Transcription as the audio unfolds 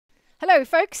Hello,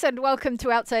 folks, and welcome to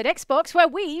Outside Xbox, where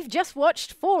we've just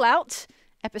watched Fallout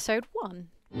Episode 1.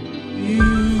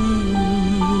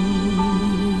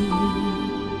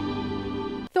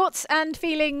 Thoughts and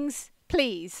feelings,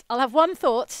 please. I'll have one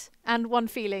thought and one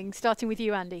feeling, starting with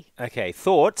you, Andy. Okay,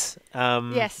 thought.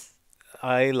 Yes.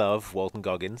 I love Walton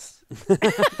Goggins.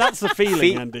 That's the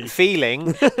feeling, Andy.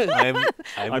 Feeling.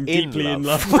 I'm deeply in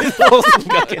love with Walton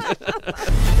Goggins.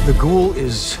 The ghoul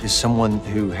is someone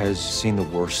who has seen the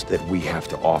worst that we have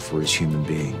to offer as human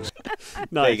beings. Nice.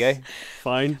 There you go.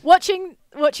 Fine. Watching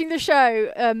the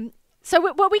show. So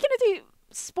what are we going to do?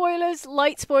 Spoilers,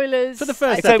 light spoilers. For the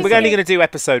first So episode. we're only going to do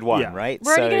episode 1, Yeah. right?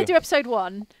 We're only going to do episode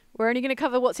 1. We're only going to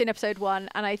cover what's in episode 1,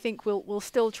 and I think we'll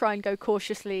still try and go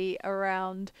cautiously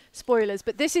around spoilers.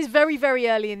 But this is very, very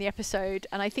early in the episode,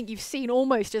 and I think you've seen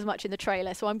almost as much in the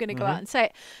trailer, so I'm going to go out and say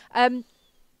it.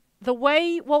 The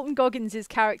way Walton Goggins'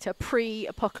 character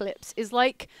pre-apocalypse is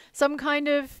like some kind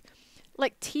of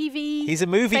like TV. He's a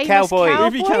movie famous cowboy.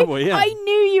 Movie cowboy, yeah. I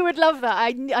knew you would love that.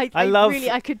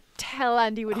 I could tell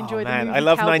Andy would enjoy the movie. I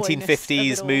love cowboyness of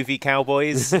 1950s it all. movie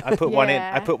cowboys. I put one in.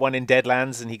 Yeah. I put one in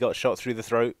Deadlands, and he got shot through the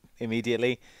throat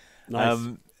immediately.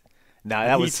 Nice.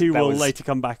 No, He too will later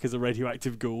come back as a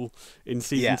radioactive ghoul in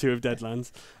season 2 of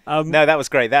Deadlands. No, that was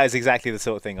great. That is exactly the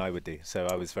sort of thing I would do. So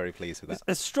I was very pleased with that.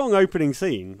 A strong opening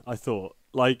scene, I thought.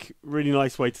 Like, really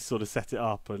nice way to sort of set it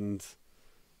up and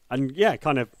yeah,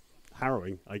 kind of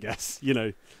harrowing, I guess. You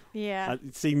know. Yeah.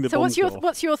 Seeing the So bombs go off.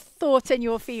 what's your thought and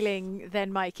your feeling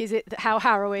then, Mike? Is it how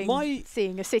harrowing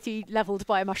seeing a city leveled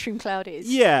by a mushroom cloud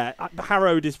is? Yeah,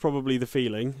 harrowed is probably the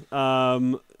feeling.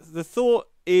 The thought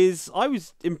is I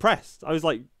was impressed. I was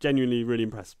like genuinely really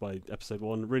impressed by episode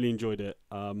 1. Really enjoyed it.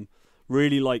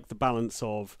 Really liked the balance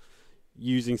of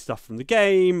using stuff from the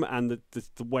game and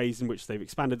the ways in which they've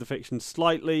expanded the fiction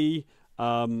slightly.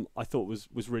 I thought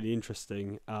was really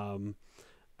interesting.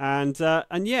 And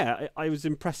yeah, I was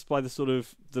impressed by the sort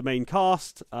of the main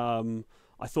cast.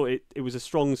 I thought it was a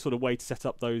strong sort of way to set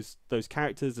up those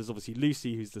characters. There's obviously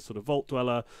Lucy, who's the sort of vault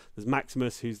dweller. There's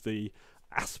Maximus, who's the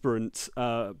aspirant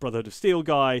Brotherhood of Steel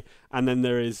guy, and then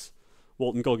there is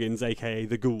Walton Goggins, aka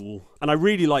the Ghoul. And I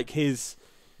really like his,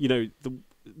 you know,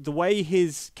 the way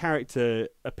his character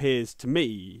appears to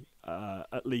me,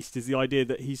 at least, is the idea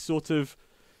that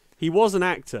he was an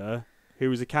actor who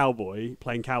was a cowboy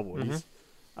playing cowboys.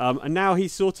 And now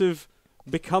he's sort of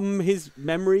become his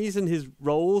memories and his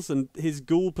roles, and his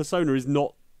ghoul persona is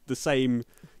not the same,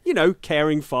 you know,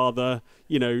 caring father,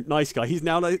 you know, nice guy. He's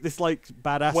now like this like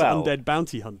badass undead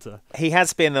bounty hunter. He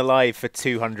has been alive for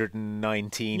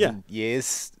 219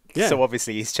 years. Yeah. So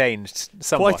obviously he's changed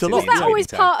somewhat. Quite a lot. Is that always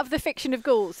part of the fiction of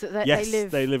ghouls that Yes,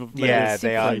 they live? Yeah,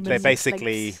 they are. They're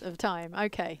basically lengths of time.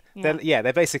 Okay.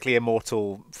 They're basically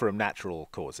immortal from natural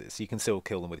causes. You can still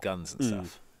kill them with guns and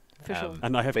stuff. For sure.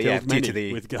 And I have killed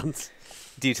many with guns.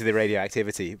 Due to the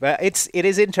radioactivity. But it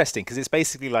is interesting because it's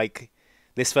basically like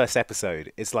this first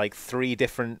episode. It's like 3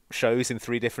 different shows in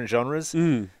 3 different genres.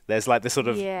 There's like the sort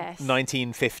of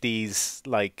 1950s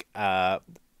like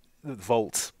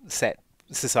vault set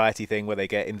society thing where they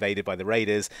get invaded by the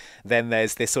raiders. Then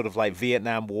there's this sort of like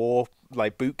Vietnam War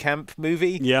like boot camp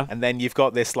movie. Yeah. And then you've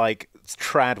got this like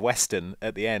trad western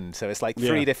at the end. So it's like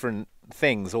 3 different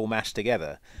things all mashed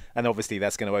together. And obviously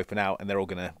that's going to open out and they're all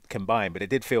going to combine. But it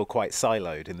did feel quite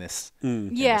siloed in this,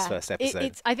 in this first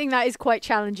episode. I think that is quite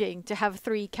challenging to have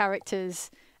 3 characters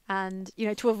and, you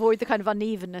know, to avoid the kind of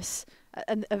unevenness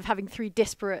of having 3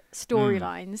 disparate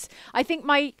storylines. I think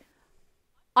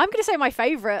I'm going to say my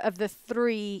favourite of the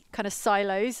 3 kind of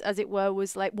silos, as it were,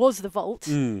 was the Vault.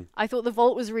 I thought the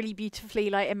Vault was really beautifully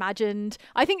like imagined.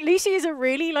 I think Lucy is a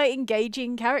really like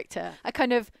engaging character, a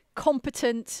kind of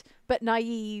competent but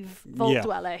naive vault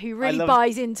dweller who really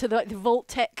buys into the vault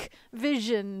tech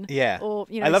vision. Yeah, or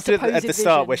you know, I loved it at the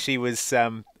start vision. where she was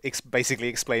basically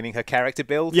explaining her character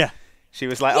build. Yeah. She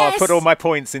was like, "Oh, I put all my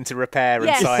points into repair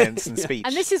and science and speech."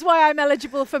 And this is why I'm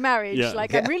eligible for marriage. Yeah.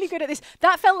 I'm really good at this.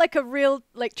 That felt like a real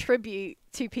like tribute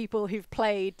to people who've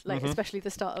played, like especially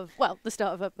the start of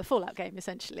the Fallout game,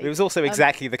 essentially. It was also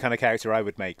exactly the kind of character I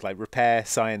would make, like repair,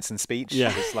 science, and speech.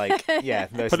 Yeah. It's like,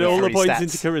 those Put are all the 3 points stats.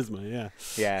 into charisma. Yeah.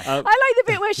 Yeah. I like the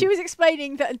bit where she was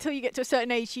explaining that until you get to a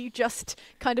certain age, you just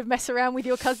kind of mess around with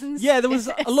your cousins. Yeah, there was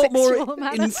a lot more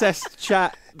manner. incest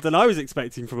chat than I was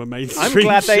expecting from a mainstream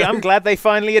I'm glad they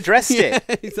finally addressed it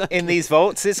exactly. in these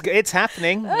vaults. It's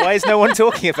happening. Why is no one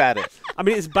talking about it? I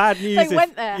mean, it's bad news. They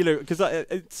went there. You know, because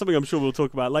it's something I'm sure we'll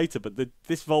talk about later. But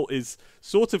this vault is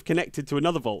sort of connected to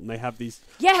another vault, and they have these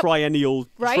triennial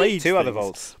trade 2 other things.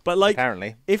 vaults. But like,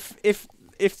 apparently, if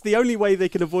if the only way they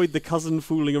can avoid the cousin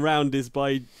fooling around is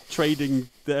by trading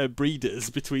their breeders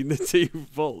between the two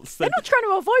vaults, then... They're not trying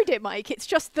to avoid it, Mike. It's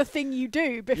just the thing you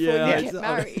do before you get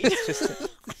married.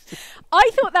 I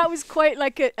thought that was quite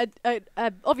like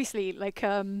obviously like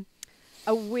a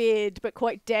weird but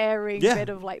quite daring bit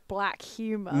of like black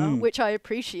humor, which I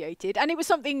appreciated, and it was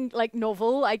something like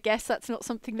novel. I guess that's not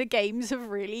something the games have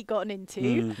really gotten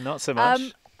into. Not so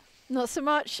much. Not so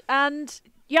much. And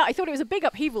yeah, I thought it was a big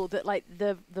upheaval that like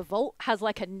the vault has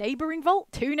like a neighboring vault,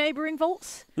 2 neighboring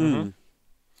vaults.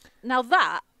 Now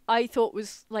that I thought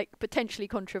was like potentially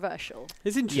controversial.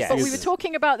 It's interesting. But we were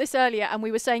talking about this earlier, and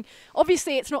we were saying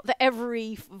obviously it's not that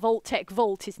every Vault-Tec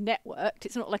vault is networked.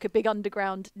 It's not like a big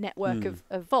underground network of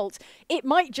vaults. It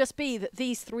might just be that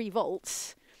these 3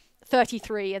 vaults,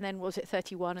 33 and then was it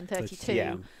 31 and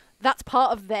 32, that's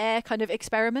part of their kind of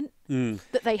experiment,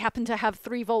 that they happen to have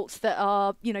 3 vaults that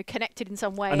are, you know, connected in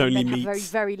some way and then have very,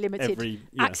 very limited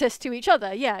access to each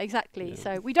other. Yeah, exactly. Yeah.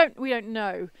 So we don't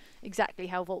know exactly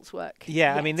how vaults work.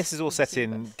 Yeah, I mean, this is all set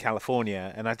in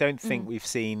California, and I don't think we've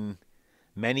seen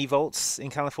many vaults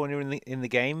in California in the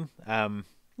game. No.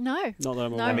 Not that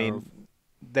I'm aware I mean,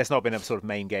 there's not been a sort of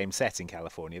main game set in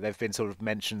California. There've been sort of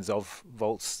mentions of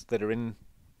vaults that are in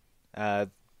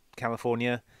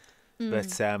California.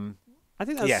 But I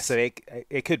think that's... so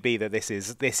it could be that this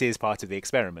is part of the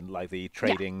experiment, like the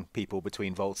trading people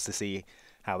between vaults to see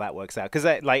how that works out. Because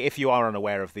like if you are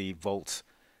unaware of the vault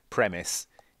premise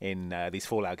in these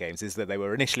Fallout games, is that they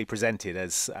were initially presented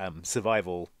as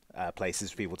survival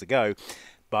places for people to go,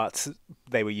 but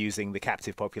they were using the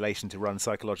captive population to run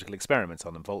psychological experiments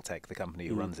on them. Vault-Tec, the company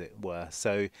who runs it, were.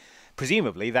 So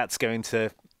presumably that's going to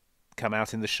come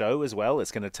out in the show as well.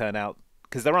 It's going to turn out,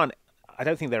 because I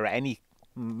don't think there are any.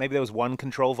 Maybe there was one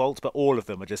control vault, but all of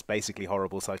them are just basically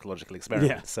horrible psychological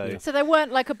experiments. So there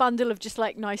weren't like a bundle of just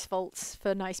like nice vaults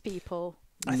for nice people,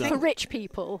 for rich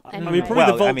people. Anyway. I mean, probably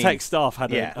the Vault-Tec staff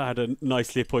had a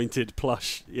nicely appointed,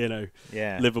 plush,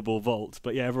 livable vault,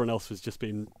 but everyone else was just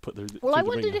being put through. Well, I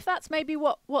wondered if that's maybe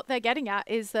what they're getting at,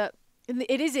 is that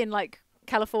it is in like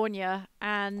California,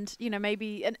 and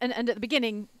maybe and at the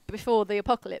beginning, before the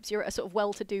apocalypse, you're at a sort of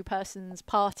well-to-do person's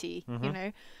party.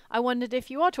 I wondered if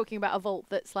you are talking about a vault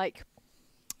that's like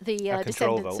the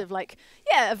descendants of like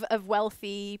of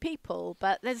wealthy people,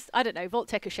 but I don't know,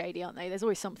 Vault-Tec are shady, aren't they? There's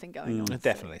always something going on.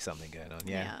 Definitely something going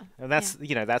on. And that's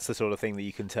that's the sort of thing that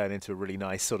you can turn into a really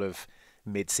nice sort of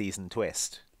mid-season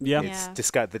twist.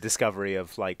 It's the discovery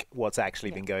of like what's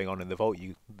actually been going on in the vault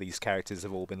these characters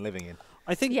have all been living in.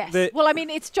 I think well, I mean,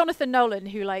 it's Jonathan Nolan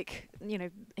who, like,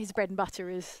 his bread and butter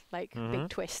is like big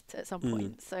twist at some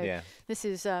point. So this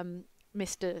is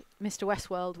Mr.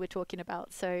 Westworld we're talking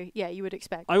about. So you would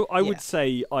expect. I would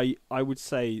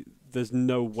say there's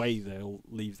no way they'll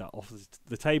leave that off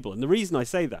the table, and the reason I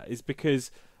say that is because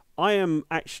I am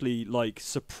actually like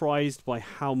surprised by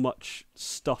how much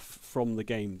stuff from the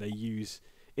game they use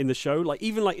in the show, like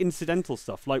even like incidental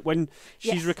stuff, like when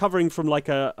she's recovering from like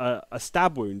a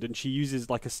stab wound and she uses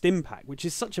like a stim pack, which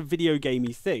is such a video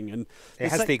gamey thing, and it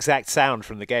has the exact sound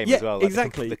from the game as well, like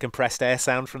exactly the compressed air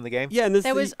sound from the game. And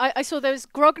I saw there was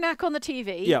Grognak on the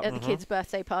TV at the kids'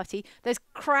 birthday party. There's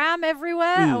cram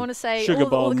everywhere. I want to say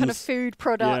all the kind of food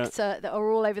products that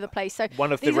are all over the place. So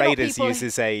one of the raiders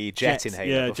uses a jet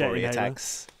inhaler before he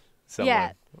attacks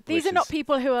someone. These are not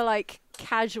people who are like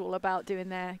casual about doing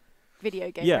their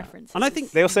video game references. And I think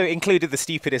they also included the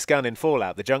stupidest gun in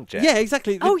Fallout, the junk jet. Yeah,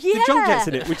 exactly. The junk jet's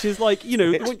in it, which is like,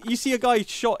 when you see a guy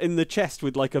shot in the chest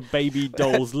with like a baby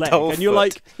doll's leg, and you're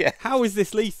like, how is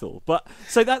this lethal? But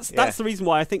so that's the reason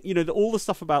why I think all the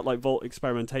stuff about like vault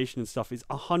experimentation and stuff is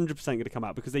 100% going to come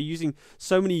out, because they're using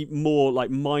so many more like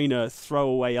minor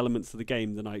throwaway elements of the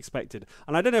game than I expected.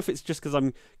 And I don't know if it's just because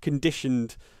I'm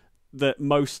conditioned that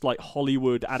most like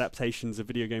Hollywood adaptations of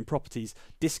video game properties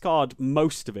discard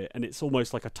most of it, and it's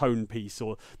almost like a tone piece,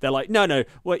 or they're like, no,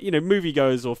 well,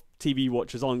 moviegoers or TV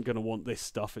watchers aren't going to want this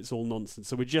stuff. It's all nonsense.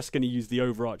 So we're just going to use the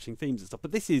overarching themes and stuff.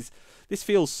 But this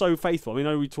feels so faithful. I mean,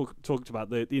 I know we talked about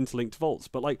the interlinked vaults,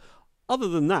 but like other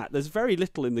than that, there's very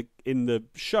little in the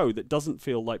show that doesn't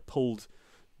feel like pulled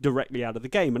directly out of the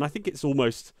game. And I think it's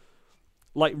almost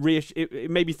like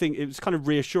it made me think it was kind of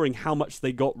reassuring how much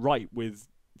they got right with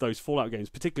those Fallout games,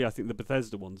 particularly I think the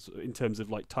Bethesda ones, in terms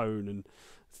of like tone and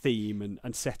theme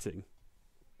and setting.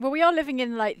 Well, we are living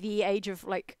in like the age of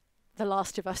like The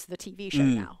Last of Us, the TV show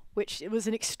now, which it was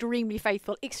an extremely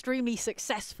faithful, extremely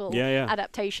successful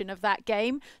adaptation of that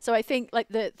game. So I think like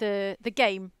the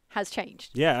game has changed.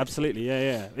 Yeah, absolutely.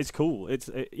 Yeah. It's cool.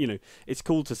 It's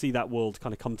cool to see that world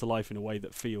kind of come to life in a way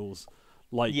that feels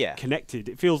like connected.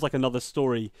 It feels like another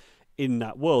story in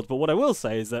that world. But what I will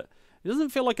say is that it doesn't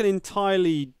feel like an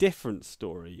entirely different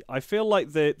story. I feel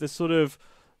like the sort of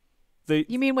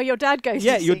You mean where your dad goes?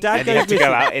 Yeah, your dad and goes you have to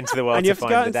go out into the world and you to have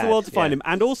to go out into the world to find yeah. him,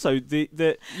 and also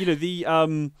the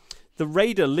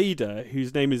raider leader,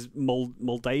 whose name is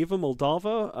Moldova,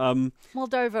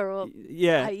 Moldova, or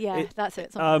that's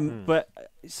it. But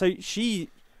so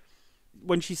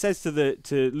when she says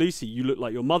to Lucy, "You look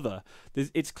like your mother,"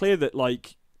 it's clear that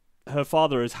like her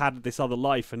father has had this other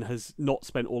life and has not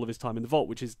spent all of his time in the vault,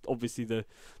 which is obviously the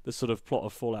sort of plot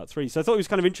of Fallout 3. So I thought it was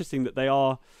kind of interesting that they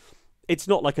are. It's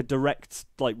not like a direct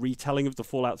like retelling of the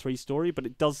Fallout 3 story, but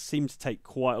it does seem to take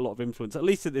quite a lot of influence, at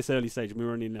least at this early stage. We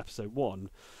were only in episode 1.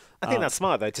 I think that's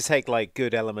smart though, to take like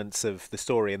good elements of the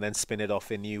story and then spin it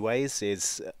off in new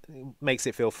ways makes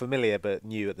it feel familiar but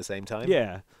new at the same time.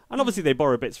 Yeah, and obviously they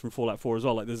borrow bits from Fallout 4 as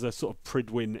well. Like there's a sort of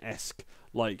Pridwin-esque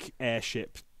like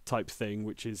airship type thing,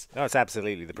 which is it's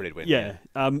absolutely the Pridwin. Yeah.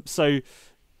 So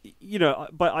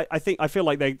but I feel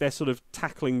like they're sort of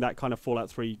tackling that kind of Fallout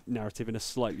 3 narrative in a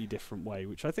slightly different way,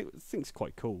 which I think is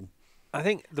quite cool. I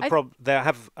think they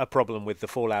have a problem with the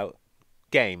Fallout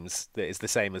games that is the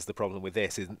same as the problem with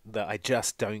this, is that I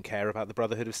just don't care about the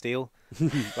Brotherhood of Steel.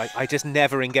 Like I just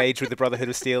never engage with the Brotherhood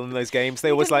of Steel in those games.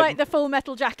 They always like the Full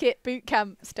Metal Jacket boot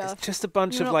camp stuff. It's just a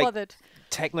bunch You're of not like bothered.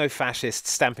 techno-fascists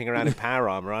stamping around in power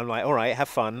armor. I'm like, all right, have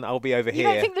fun. I'll be over You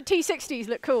here. don't think the T-60s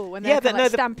look cool when they're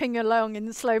stamping along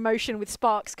in slow motion with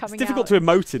sparks coming out? It's difficult to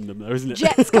emote in them, though, isn't it?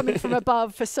 Jets coming from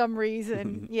above for some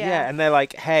reason. Yeah, and they're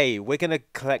like, hey, we're going to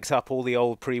collect up all the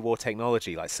old pre-war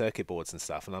technology, like circuit boards and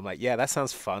stuff. And I'm like, yeah, that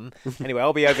sounds fun. Anyway,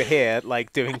 I'll be over here,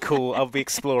 like, doing cool. I'll be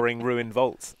exploring ruined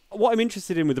vaults. What I'm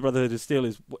interested in with the Brotherhood of Steel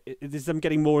is them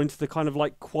getting more into the kind of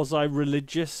like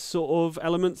quasi-religious sort of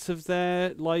elements of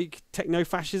their like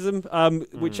techno-fascism,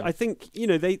 which I think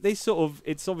they sort of,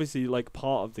 it's obviously like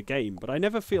part of the game, but I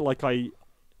never feel like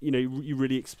you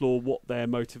really explore what their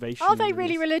motivation is. Are they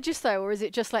really religious though, or is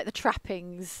it just like the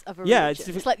trappings of a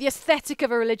religion? It's like the aesthetic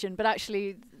of a religion, but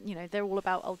actually, they're all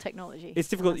about old technology. It's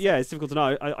difficult. Yeah, it's difficult to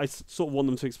know. I sort of want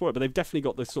them to explore it, but they've definitely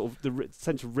got this sort of the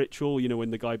sense of ritual.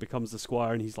 When the guy becomes the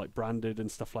squire and he's like branded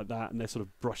and stuff like that, and they're sort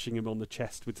of brushing him on the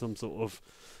chest with some sort of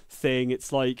thing.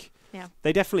 It's like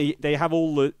they have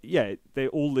all the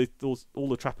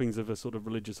trappings of a sort of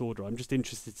religious order. I'm just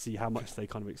interested to see how much they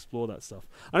kind of explore that stuff.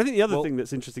 And I think the other thing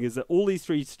that's interesting is that all these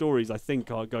 3 stories I think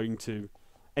are going to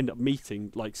end up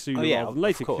meeting like sooner rather than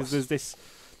later, because there's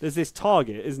this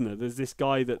target, isn't there? There's this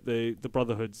guy that the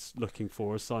Brotherhood's looking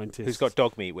for, a scientist who's got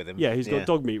dog meat with him. Yeah, who's got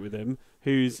dog meat with him,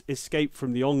 who's escaped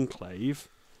from the Enclave,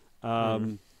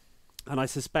 and I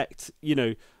suspect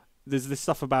there's this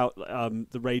stuff about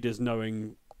the Raiders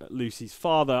knowing Lucy's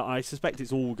father. I suspect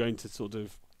it's all going to sort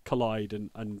of collide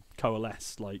and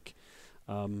coalesce, like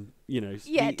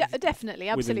definitely,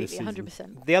 absolutely,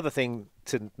 100%. The other thing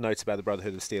to note about the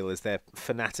Brotherhood of Steel is they're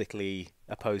fanatically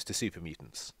opposed to super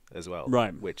mutants as well,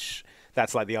 right? Which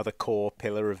that's like the other core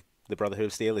pillar of the Brotherhood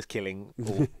of Steel, is killing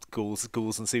all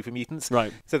ghouls and super mutants,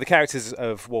 right? So the characters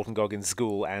of Walton Goggins'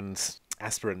 Ghoul and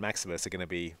Aspirant Maximus are going to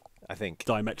be, I think,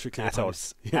 diametrically at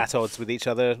odds with each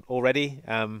other already.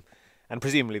 And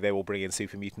presumably they will bring in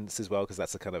super mutants as well, because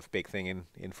that's a kind of big thing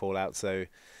in Fallout. So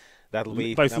that'll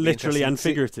be both literally and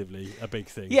figuratively a big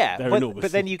thing. Yeah, they're enormous.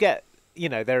 But then you get you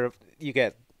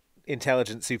get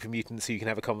intelligent super mutants who you can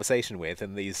have a conversation with,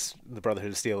 and the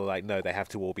Brotherhood of Steel are like, no, they have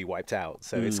to all be wiped out.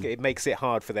 So it makes it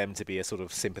hard for them to be a sort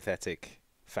of sympathetic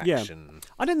faction. Yeah.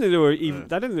 I don't think they were even.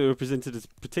 I don't think they were presented as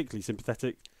particularly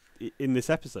sympathetic in this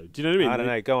episode. Do you know what I mean? I don't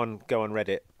know. Go on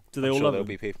Reddit. Do they all love them?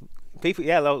 Be people.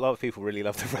 Yeah, a lot of people really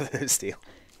love the Brotherhood of Steel.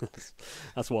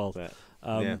 That's wild. But,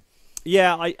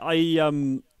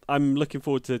 I'm looking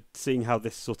forward to seeing how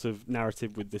this sort of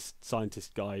narrative with this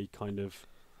scientist guy kind of.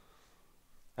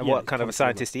 And what kind of a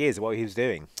scientist he is, what he was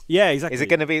doing. Yeah, exactly. Is it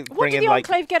going to be what did the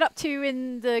Enclave get up to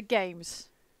in the games?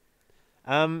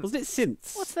 Wasn't it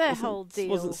synths? What's their whole deal?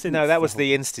 Wasn't synths no, that was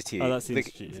the Institute. Oh, that's the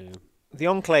Institute, yeah. The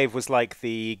Enclave was like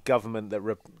the government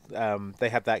that they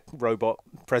had that robot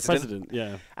president.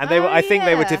 Yeah. And they were, I think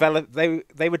they were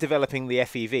developing the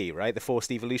FEV, right? The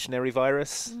forced evolutionary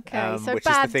virus. Okay, so which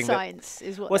bad is the thing science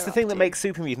is what. What's the thing that makes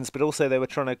super mutants? But also they were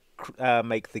trying to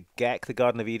make the GEC, the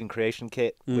Garden of Eden creation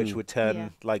kit, which would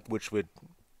turn which would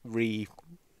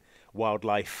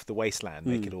wildlife the wasteland,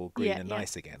 make it all green and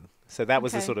nice again. So that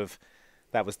was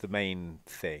that was the main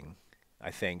thing,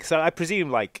 I think. So I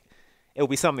presume it'll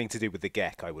be something to do with the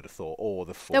GEC, I would have thought, or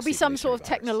the forced There'll be some sort of virus.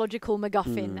 technological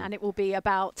MacGuffin, and it will be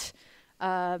about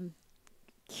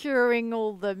curing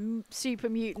all the super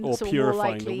mutants, or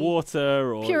purifying the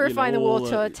water, or purifying the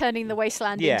water, turning the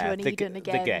wasteland into an Eden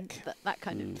again. The GEC. That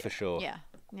kind of for sure. Yeah.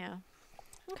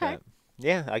 Okay.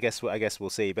 Yeah, I guess we'll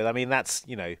see. But I mean, that's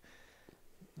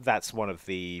that's one of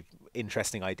the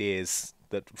interesting ideas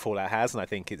that Fallout has, and I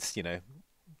think it's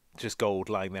just gold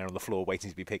lying there on the floor waiting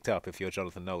to be picked up if you're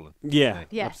Jonathan Nolan. Yeah,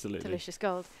 yeah, absolutely. Delicious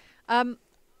gold.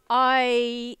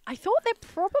 I thought there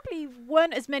probably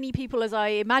weren't as many people as I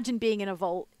imagined being in a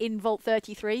vault in Vault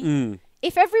 33.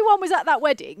 If everyone was at that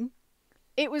wedding,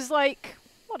 it was like,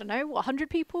 I don't know, 100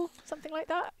 people, something like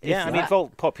that. Yeah, I mean,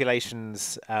 vault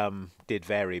populations did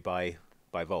vary by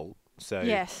vault.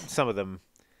 So some of them,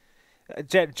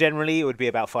 generally, it would be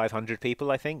about 500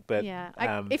 people, I think. But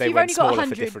if they you've went only got smaller 100,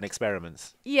 for different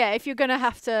experiments. Yeah, if you're gonna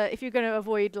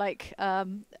avoid like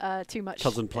too much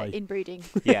inbreeding.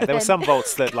 Yeah, there were some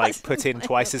vaults that like put in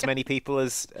twice as many people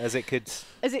as it could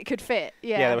fit.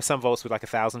 Yeah, there were some vaults with like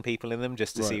 1,000 people in them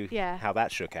just to see how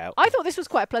that shook out. I thought this was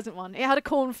quite a pleasant one. It had a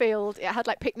cornfield. It had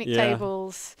like picnic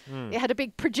tables. It had a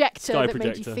big projector that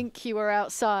made you think you were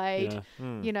outside.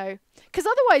 You know, because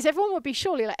otherwise everyone would be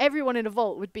surely like everyone in a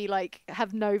vault would be like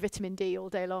have no vitamin D all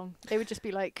day long. They would just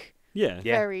be like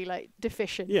very like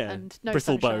deficient and no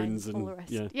brittle sunshine, bones and all the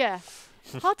rest.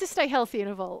 Hard to stay healthy in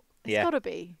a vault. It's gotta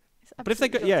be. But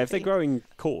if they're growing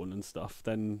corn and stuff,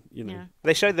 then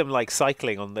they showed them like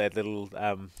cycling on their little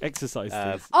exercise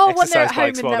things. When they're at home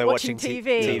and while they're watching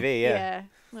TV. Yeah.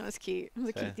 That was cute. It was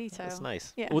a cute detail. That's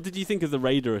nice. Yeah. What did you think of the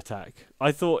raider attack?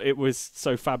 I thought it was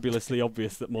so fabulously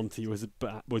obvious that Monty was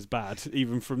bad,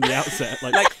 even from the outset.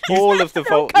 Like all of the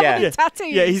vault, tattoos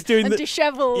he's doing and the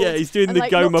dishevelled. Yeah, he's doing the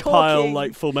like, Gomer Pyle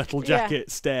like Full Metal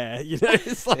Jacket stare. You know,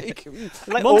 it's like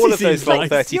all of those Vault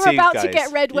 32 You're about guys. to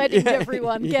get red wedding,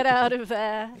 everyone. Get out of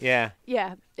there. Yeah.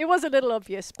 Yeah. It was a little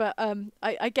obvious, but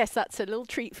I guess that's a little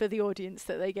treat for the audience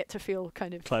that they get to feel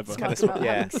kind of clever smart about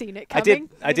having seen it coming.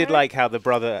 I did like how the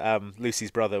brother,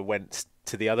 Lucy's brother, went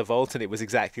to the other vault, and it was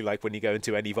exactly like when you go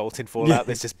into any vault in Fallout.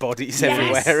 There's just bodies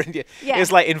everywhere, and it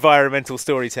was like environmental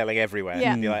storytelling everywhere.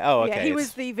 Yeah. And you're like, oh, okay. Yeah, he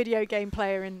was the video game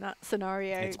player in that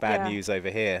scenario. It's bad news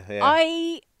over here. Yeah.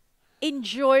 I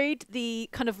enjoyed the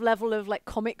kind of level of like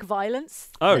comic violence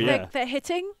they're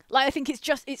hitting. Like I think it's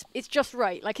just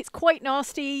right. Like it's quite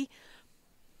nasty.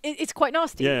 It's quite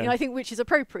nasty, I think, which is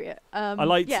appropriate. I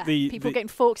liked the people getting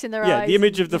forks in their eyes. Yeah, the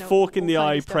image of the fork in the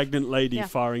eye pregnant lady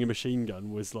firing a machine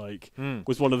gun was like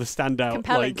was one of the standout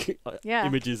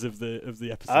images of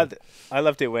the episode. I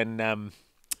loved it when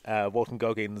Walton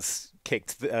Goggins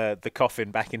kicked the coffin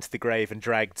back into the grave and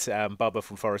dragged Bubba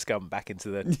from Forrest Gump back into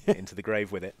the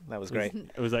grave with it. That was great.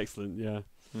 It was excellent. Yeah.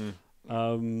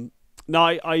 I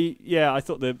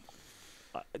thought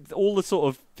all the sort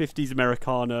of 50s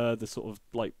Americana, the sort of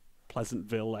like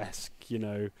Pleasantville-esque,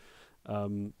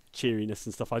 cheeriness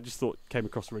and stuff, I just thought came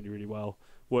across really, really well.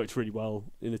 Worked really well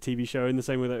in a TV show in the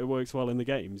same way that it works well in the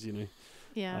games,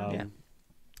 Yeah.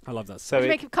 I love that. So what do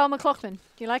you make of Carl McLachlan? Do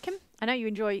you like him? I know you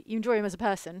enjoy him as a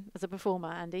person, as a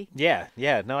performer, Andy. Yeah.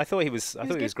 No, I thought he was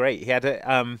great. He had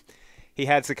a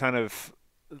kind of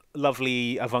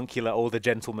lovely avuncular older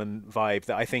gentleman vibe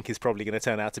that I think is probably going to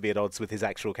turn out to be at odds with his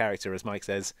actual character, as Mike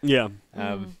says. Yeah.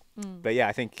 But yeah,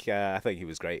 I think he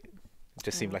was great.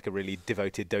 Just seemed like a really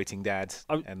devoted, doting dad.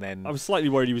 I was slightly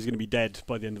worried he was going to be dead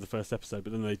by the end of the first episode,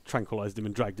 but then they tranquilized him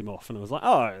and dragged him off, and I was like,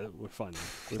 oh, we're fine.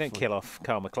 You don't kill off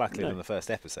Carl McLachlan in the first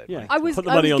episode. Yeah. I was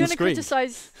going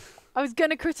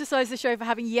to criticize the show for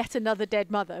having yet another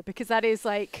dead mother, because that is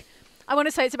like, I want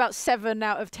to say it's about 7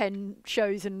 out of 10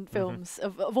 shows and films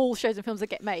of all shows and films that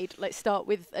get made like start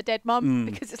with a dead mum,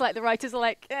 because it's like the writers are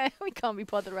like, we can't be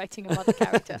bothered writing a mother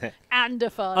character and a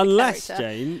father unless character.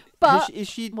 Jane, but is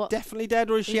she definitely dead,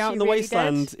 or is she out in the really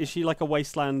wasteland? Dead? Is she like a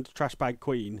wasteland trash bag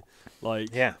queen, like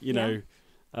ruling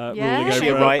Is she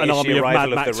over an army of Mad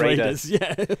of Max the Raider? Raiders?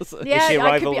 Yeah, Is she a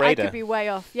rival Raider? I could be way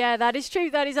off. Yeah, that is true.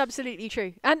 That is absolutely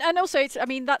true. And also,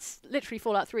 that's literally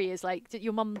Fallout 3 is like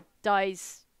your mum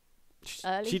dies.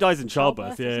 Early. She dies in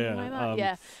childbirth.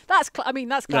 That's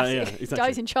classic. Exactly.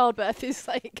 Dies in childbirth is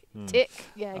like tick.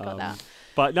 Yeah, got that.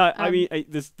 But no, I mean,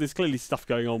 there's clearly stuff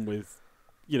going on with,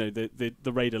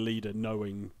 the Raider leader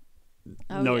knowing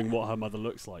what her mother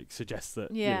looks like suggests that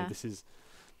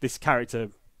this character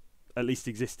at least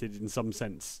existed in some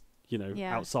sense,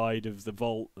 outside of the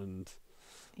vault and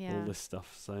all this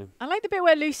stuff. So I like the bit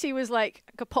where Lucy was like,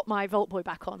 "I could pop my Vault Boy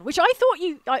back on," which I thought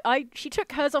she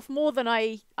took hers off more than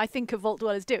I think of Vault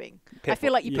Dwellers doing. I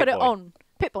feel like you put it on.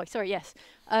 Pip-Boy, sorry, yes.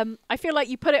 I feel like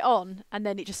you put it on and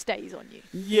then it just stays on you.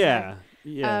 Yeah.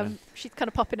 She's kind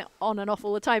of popping it on and off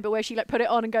all the time, but where she like put it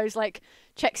on and goes like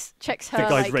checks her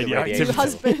guy's like radioactive new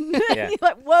husband. You're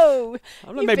like, whoa.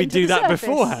 I'm gonna maybe do that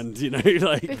beforehand,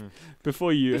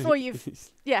 before you've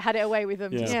had it away with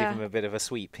them. Just give him a bit of a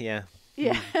sweep. Yeah.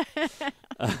 Yeah.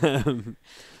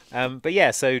 But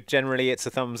yeah, so generally it's a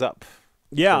thumbs up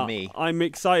Yeah, for me. I'm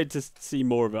excited to see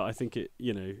more of it. I think it,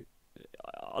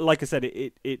 like I said,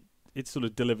 it sort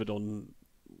of delivered on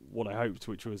what I hoped,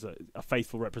 which was a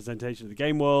faithful representation of the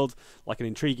game world, like an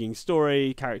intriguing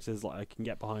story, characters like I can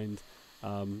get behind,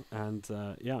 and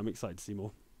I'm excited to see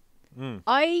more.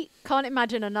 I can't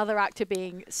imagine another actor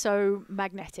being so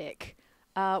magnetic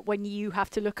when you have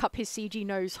to look up his CG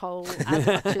nose hole as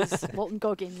much as Walton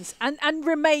Goggins, and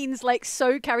remains like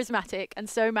so charismatic and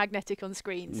so magnetic on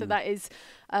screen. So that is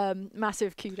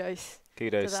massive kudos to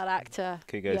that actor.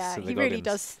 Kudos to the he really Goggins.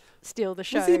 does steal the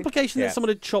show. Was the implication that someone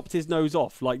had chopped his nose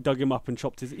off, like dug him up and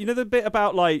chopped his... the bit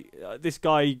about like this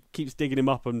guy keeps digging him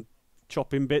up and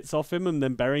chopping bits off him and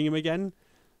then burying him again?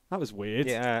 That was weird.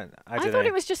 Yeah, I thought know.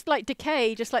 it was just like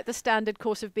decay, just like the standard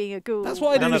course of being a ghoul. That's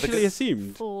what I initially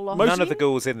assumed. None of the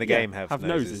ghouls in the game have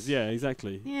noses. Yeah,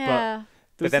 exactly. Yeah.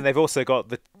 But then they've also got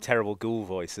the terrible ghoul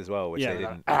voice as well, which they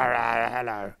didn't.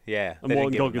 Hello. Yeah, and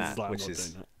Walton Goggins is like, which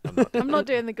is. I'm not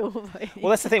doing the ghoul voice. Well,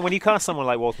 that's the thing. When you cast someone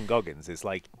like Walton Goggins, it's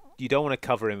like you don't want to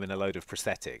cover him in a load of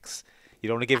prosthetics. You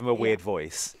don't want to give him a weird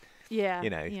voice. Yeah.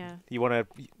 You want to.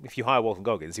 If you hire Walton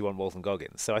Goggins, you want Walton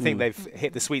Goggins. So I think they've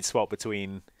hit the sweet spot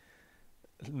between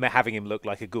having him look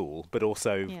like a ghoul, but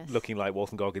also looking like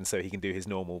Walton Goggins, so he can do his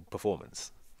normal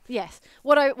performance. Yes.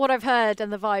 What I've heard,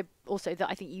 and the vibe also that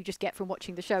I think you just get from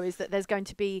watching the show, is that there's going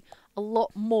to be a lot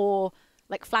more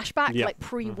like flashback, like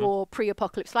pre-war,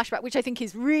 pre-apocalypse flashback, which I think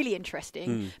is really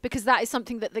interesting because that is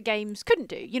something that the games couldn't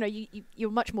do.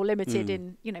 You're much more limited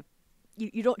in,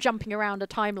 you're not jumping around a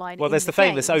timeline. Well, there's the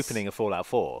famous opening of Fallout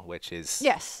 4, which is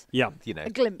a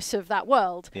glimpse of that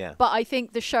world. Yeah. But I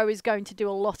think the show is going to do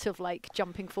a lot of like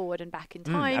jumping forward and back in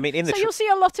time. I mean, so you'll see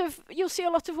a lot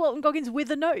of Walton Goggins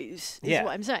with a nose. Is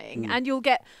what I'm saying, and you'll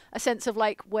get a sense of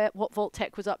like what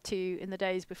Vault-Tec was up to in the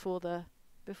days before the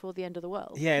end of the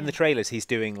world. Yeah, in the trailers he's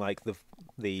doing like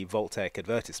the Vault-Tec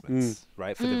advertisements,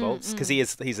 right, for the vaults, because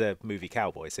he's a movie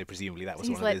cowboy, so presumably that was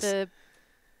one like of his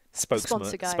spokesman.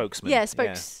 Yeah,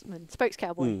 spokesman. Spokes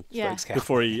cowboy. Spokes cowboy.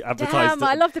 Before he advertised Damn,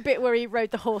 I love the bit where he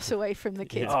rode the horse away from the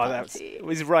kids' party. He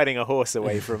was riding a horse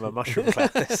away from a mushroom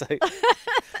cloud.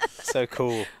 So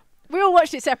cool. We all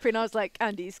watched it separately, and I was like,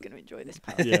 Andy's going to enjoy this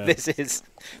part. Yeah. This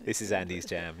is Andy's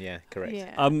jam. Yeah, correct.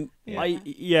 Yeah.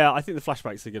 I think the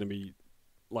flashbacks are going to be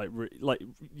like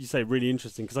you say, really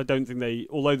interesting, because I don't think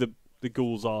although the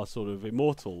ghouls are sort of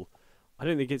immortal, I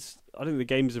don't think the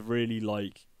games have really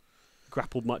like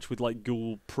grappled much with like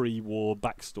ghoul pre-war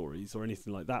backstories or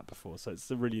anything like that before. So it's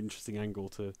a really interesting angle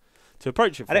to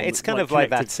approach it from. It's kind of like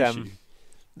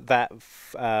that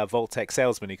Vault-Tec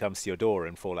salesman who comes to your door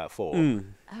in Fallout 4.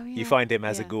 You find him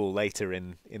as a ghoul later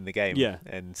in the game,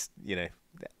 and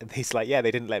and he's like, they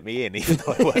didn't let me in even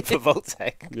though I work for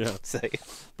Vault-Tec.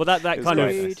 But that kind of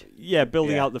nice.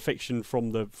 building out the fiction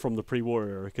from the pre-war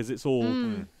era, because it's all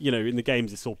in the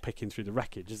games it's all picking through the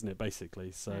wreckage, isn't it,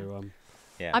 basically? So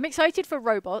I'm excited for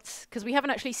robots because we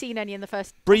haven't actually seen any in the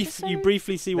first episode. You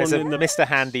briefly see one in the Mr.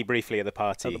 Handy briefly at the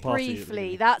party.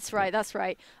 Briefly, that's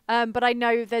right. But I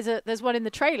know there's one in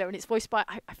the trailer, and it's voiced by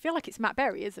I feel like it's Matt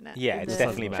Berry, isn't it? Yeah, it's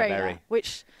definitely Matt Berry.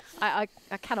 Which I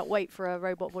cannot wait for a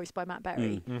robot voiced by Matt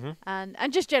Berry.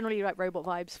 And just generally like robot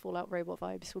vibes, Fallout robot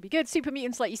vibes will be good. Super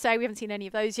mutants, like you say, we haven't seen any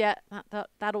of those yet.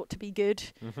 That ought to be good.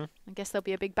 I guess there'll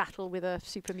be a big battle with a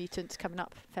super mutant coming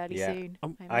up fairly soon.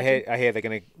 I hear they're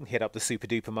going to hit up the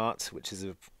Super Duper Mart, which is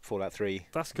a Fallout 3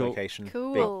 location.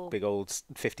 Cool. Big old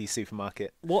 50s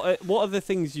supermarket. What are the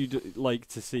things you'd like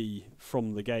to see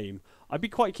from the game? I'd be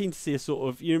quite keen to see a sort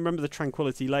of, remember the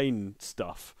Tranquility Lane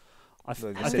stuff? I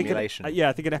think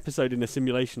an episode in a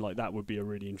simulation like that would be a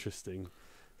really interesting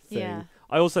thing. Yeah.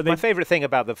 My favourite thing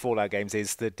about the Fallout games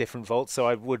is the different vaults. So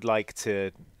I would like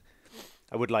to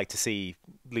see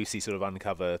Lucy sort of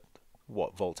uncover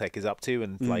what Vault-Tec is up to,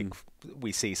 and like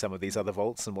we see some of these other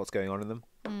vaults and what's going on in them.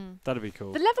 That'd be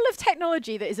cool. The level of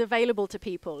technology that is available to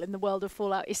people in the world of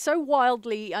Fallout is so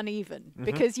wildly uneven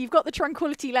because you've got the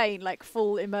Tranquility Lane, like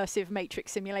full immersive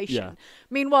Matrix simulation. Yeah.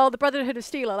 Meanwhile, the Brotherhood of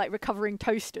Steel are like recovering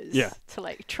toasters to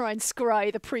like try and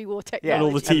scry the pre-war technology. Yeah, and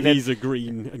all the TVs are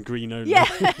green and green only.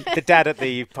 Yeah. The dad at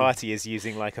the party is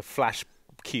using like a flash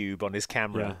cube on his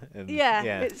camera.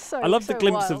 It's so I love the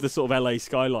glimpse wild. of the sort of LA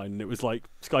skyline, and it was like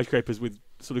skyscrapers with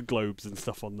sort of globes and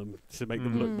stuff on them to make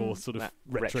them look more sort of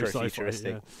retro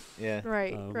futuristic.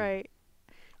 Right.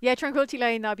 Yeah, Tranquility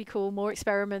Lane, that'd be cool. More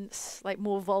experiments, like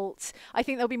more vaults. I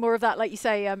think there'll be more of that, like you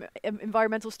say,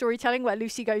 environmental storytelling where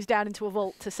Lucy goes down into a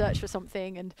vault to search for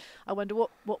something, and I wonder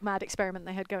what mad experiment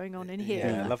they had going on in here.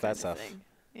 Yeah, I love that stuff.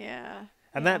 Yeah.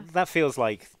 And that feels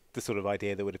like the sort of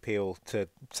idea that would appeal to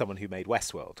someone who made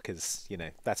Westworld, because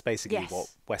that's basically what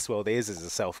Westworld is a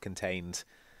self-contained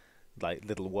like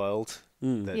little world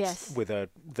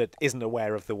that isn't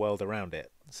aware of the world around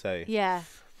it. So yeah.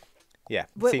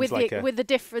 With the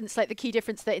difference, like the key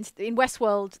difference that in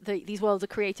Westworld, these worlds are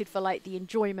created for like the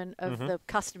enjoyment of the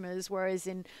customers, whereas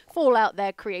in Fallout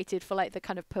they're created for like the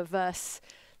kind of perverse,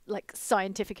 like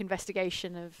scientific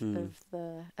investigation of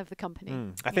the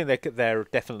company. I think they're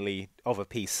definitely of a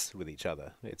piece with each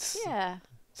other. It's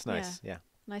nice. Yeah.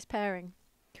 Nice pairing.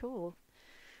 Cool.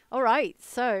 All right,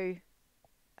 so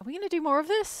are we going to do more of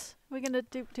this? We're going to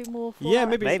do more Fallout? Yeah,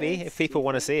 maybe if people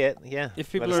want to see it. Yeah, if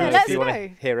people if you want to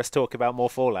hear us talk about more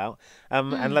Fallout,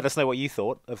 and let us know what you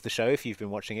thought of the show if you've been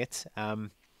watching it.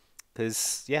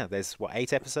 Because there's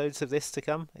 8 episodes of this to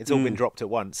come. It's all been dropped at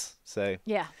once. So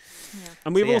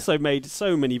and we've also made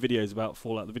so many videos about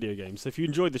Fallout the video game. So if you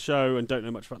enjoyed the show and don't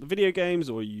know much about the video games,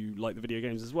 or you like the video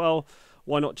games as well,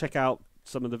 why not check out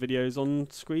some of the videos on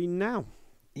screen now?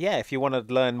 Yeah, if you want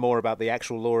to learn more about the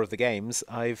actual lore of the games,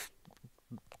 I've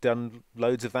done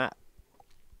loads of that.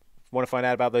 Want to find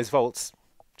out about those vaults?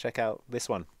 Check out this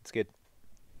one. It's good.